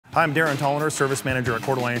Hi, I'm Darren Tolliner, Service Manager at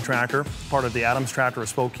Coeur d'Alene Tractor, part of the Adams Tractor of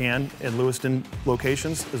Spokane and Lewiston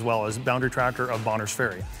locations, as well as Boundary Tractor of Bonners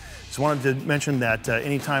Ferry. Just wanted to mention that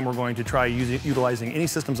anytime we're going to try utilizing any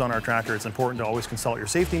systems on our tractor, it's important to always consult your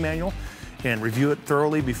safety manual and review it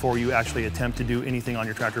thoroughly before you actually attempt to do anything on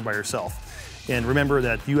your tractor by yourself. And remember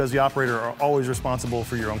that you as the operator are always responsible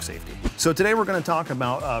for your own safety. So today we're going to talk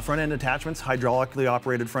about front end attachments, hydraulically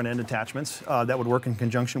operated front end attachments that would work in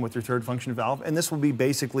conjunction with your third function valve. And this will be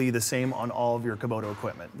basically the same on all of your Kubota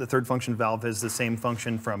equipment. The third function valve has the same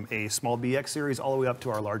function from a small BX series all the way up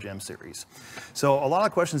to our large M series. So a lot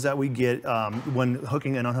of questions that we get when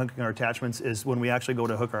hooking and unhooking our attachments is when we actually go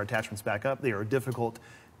to hook our attachments back up, they are difficult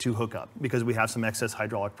to hook up because we have some excess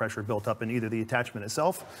hydraulic pressure built up in either the attachment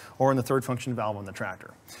itself or in the third function valve on the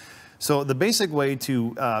tractor. So the basic way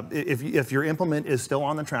to, if your implement is still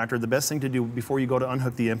on the tractor, the best thing to do before you go to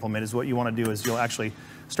unhook the implement is what you want to do is you'll actually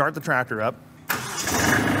start the tractor up.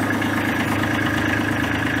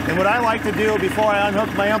 And what I like to do before I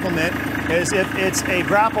unhook my implement is if it's a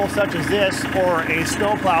grapple such as this or a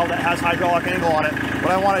snowplow that has hydraulic angle on it,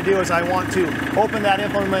 what I want to do is I want to open that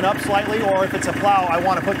implement up slightly, or if it's a plow, I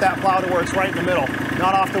want to put that plow to where it's right in the middle,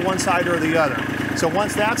 not off to one side or the other. So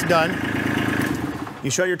once that's done, you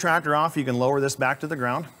shut your tractor off, you can lower this back to the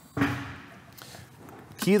ground.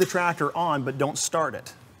 Key the tractor on, but don't start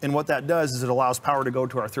it. And what that does is it allows power to go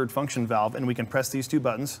to our third function valve, and we can press these two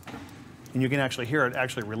buttons. And you can actually hear it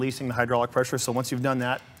actually releasing the hydraulic pressure. So once you've done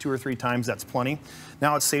that 2 or 3 times, that's plenty.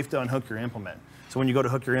 Now it's safe to unhook your implement. So when you go to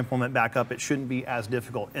hook your implement back up, it shouldn't be as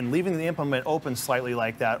difficult. And leaving the implement open slightly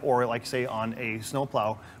like that, or like say on a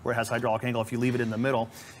snowplow where it has hydraulic angle, if you leave it in the middle,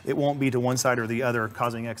 it won't be to one side or the other,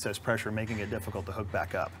 causing excess pressure, making it difficult to hook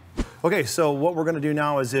back up. Okay, so what we're gonna do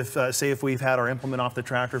now is say if we've had our implement off the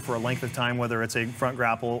tractor for a length of time, whether it's a front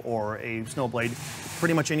grapple or a snow blade,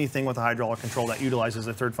 pretty much anything with a hydraulic control that utilizes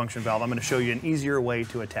a third function valve, I'm gonna show you an easier way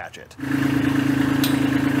to attach it.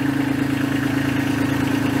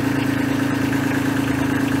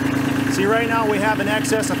 See, right now we have an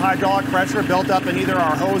excess of hydraulic pressure built up in either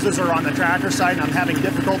our hoses or on the tractor side, and I'm having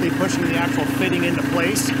difficulty pushing the actual fitting into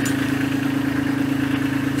place.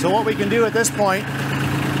 So what we can do at this point,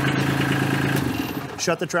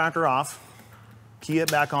 shut the tractor off, key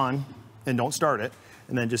it back on, and don't start it,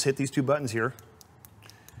 and then just hit these 2 buttons here,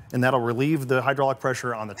 and that'll relieve the hydraulic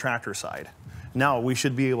pressure on the tractor side. Now we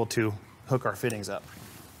should be able to hook our fittings up.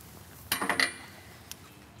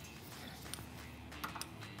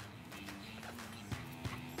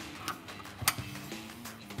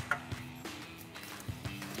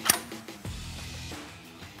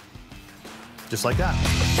 Just like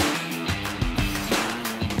that.